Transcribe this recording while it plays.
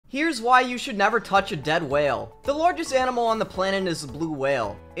Here's why you should never touch a dead whale. The largest animal on the planet is the blue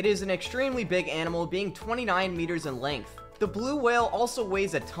whale. It is an extremely big animal, being 29 meters in length. The blue whale also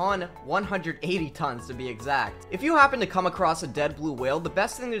weighs a ton, 180 tons to be exact. If you happen to come across a dead blue whale, the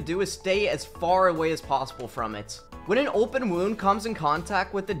best thing to do is stay as far away as possible from it. When an open wound comes in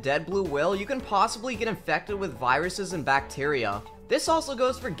contact with the dead blue whale, you can possibly get infected with viruses and bacteria. This also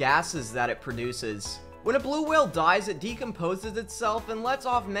goes for gases that it produces. When a blue whale dies, it decomposes itself and lets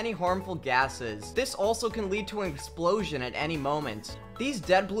off many harmful gases. This also can lead to an explosion at any moment. These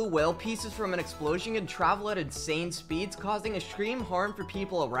dead blue whale pieces from an explosion can travel at insane speeds, causing extreme harm for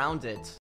people around it.